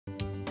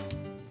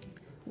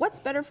What's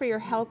better for your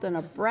health than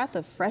a breath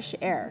of fresh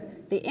air?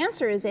 The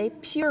answer is a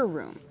pure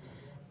room.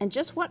 And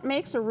just what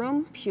makes a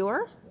room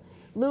pure?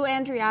 Lou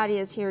Andriotti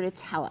is here to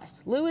tell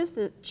us. Lou is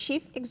the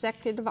Chief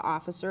Executive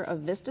Officer of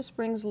Vista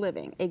Springs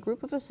Living, a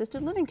group of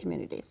assisted living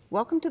communities.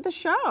 Welcome to the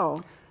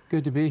show.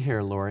 Good to be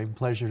here, Lori.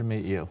 Pleasure to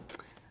meet you.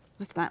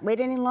 Let's not wait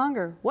any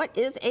longer. What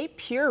is a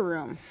pure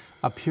room?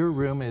 A pure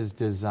room is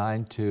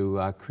designed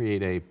to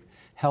create a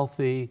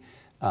healthy,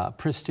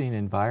 pristine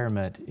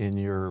environment in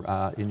your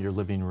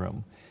living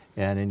room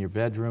and in your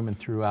bedroom and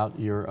throughout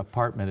your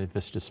apartment at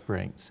Vista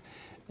Springs.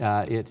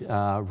 It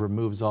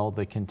removes all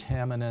the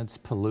contaminants,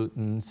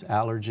 pollutants,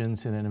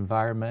 allergens in an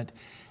environment,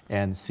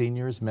 and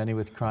seniors, many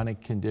with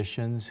chronic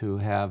conditions who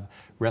have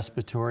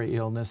respiratory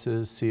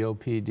illnesses,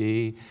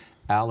 COPD,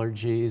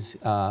 allergies,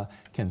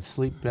 can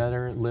sleep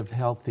better, live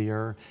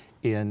healthier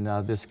in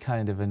this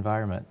kind of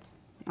environment.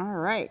 All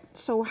right.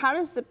 So how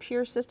does the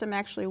Pure system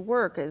actually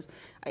work?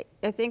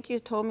 I think you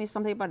told me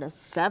something about a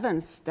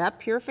 7-step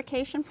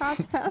purification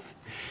process.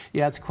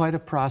 Yeah, it's quite a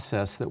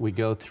process that we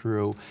go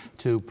through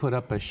to put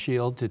up a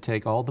shield to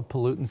take all the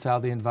pollutants out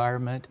of the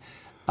environment.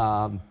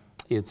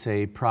 It's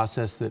a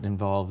process that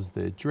involves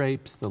the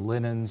drapes, the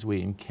linens.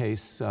 We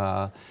encase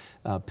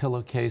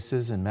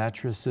pillowcases and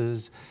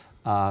mattresses.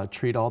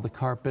 Treat all the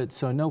carpet,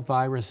 so no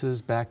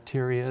viruses,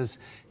 bacterias,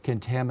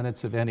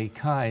 contaminants of any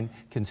kind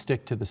can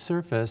stick to the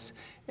surface,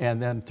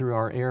 and then through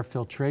our air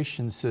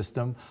filtration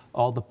system,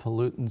 all the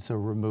pollutants are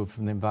removed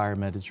from the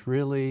environment. It's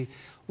really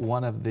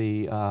one of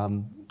the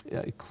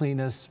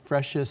cleanest,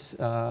 freshest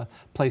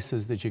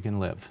places that you can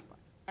live.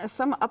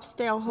 Some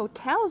upscale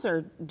hotels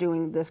are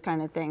doing this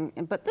kind of thing,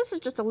 but this is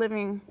just a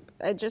living,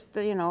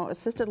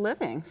 assisted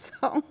living,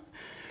 so.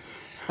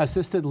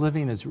 Assisted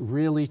living is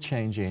really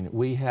changing.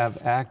 We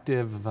have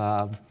active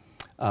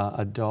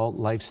adult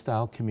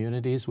lifestyle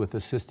communities with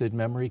assisted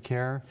memory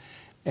care,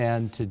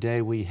 and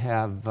today we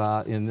have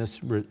in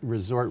this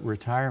resort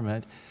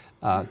retirement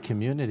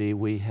community,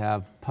 we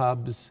have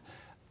pubs,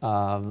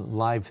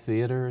 live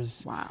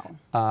theaters. Wow.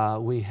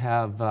 We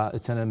have,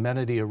 it's an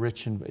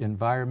amenity-rich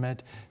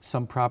environment.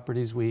 Some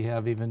properties we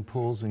have even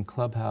pools and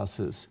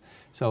clubhouses.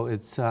 So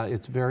it's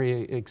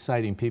very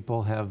exciting.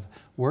 People have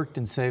worked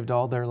and saved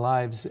all their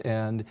lives,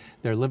 and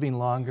they're living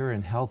longer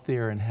and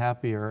healthier and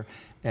happier.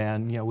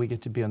 And we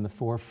get to be on the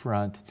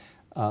forefront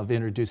of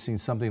introducing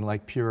something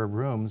like Pure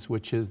Rooms,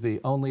 which is the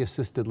only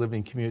assisted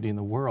living community in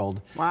the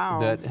world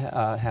that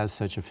has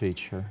such a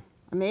feature.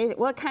 Amazing.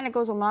 Well, it kind of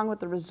goes along with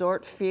the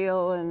resort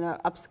feel and the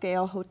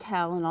upscale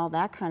hotel and all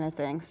that kind of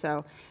thing.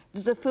 So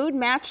does the food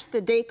match the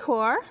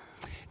decor?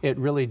 It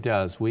really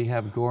does. We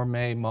have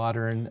gourmet,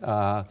 modern,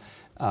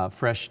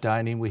 fresh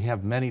dining. We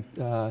have many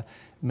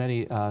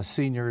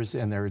seniors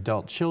and their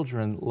adult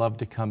children love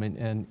to come in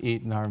and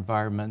eat in our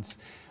environments.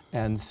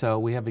 And so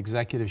we have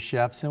executive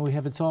chefs, and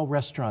it's all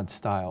restaurant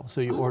style.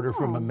 So you order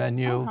from a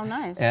menu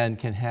and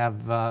can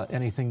have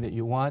anything that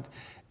you want.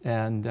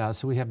 And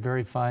so we have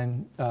very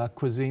fine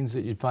cuisines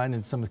that you'd find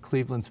in some of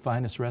Cleveland's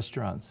finest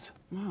restaurants.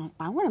 Wow,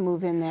 I want to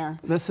move in there.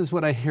 This is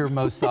what I hear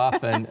most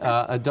often.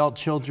 Adult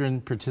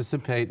children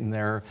participate in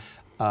their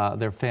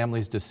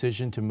family's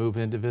decision to move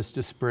into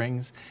Vista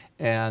Springs,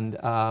 and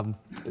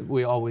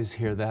we always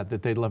hear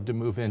that they'd love to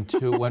move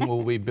into. When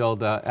will we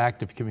build an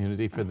active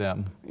community for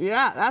them?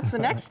 Yeah, that's the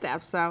next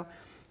step. So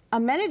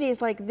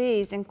amenities like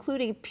these,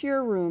 including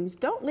Pure Rooms,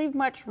 don't leave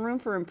much room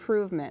for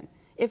improvement.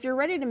 If you're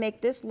ready to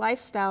make this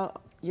lifestyle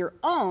your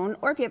own,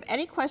 or if you have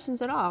any questions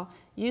at all,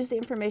 use the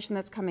information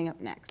that's coming up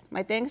next.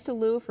 My thanks to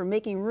Lou for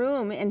making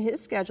room in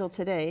his schedule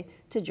today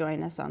to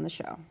join us on the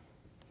show.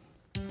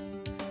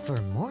 For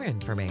more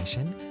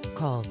information,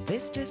 call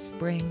Vista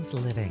Springs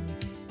Living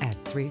at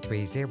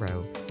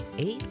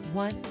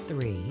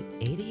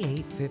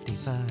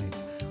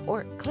 330-813-8855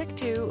 or click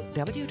to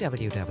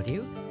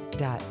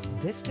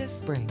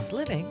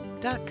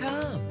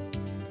www.vistaspringsLiving.com.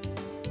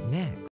 Next.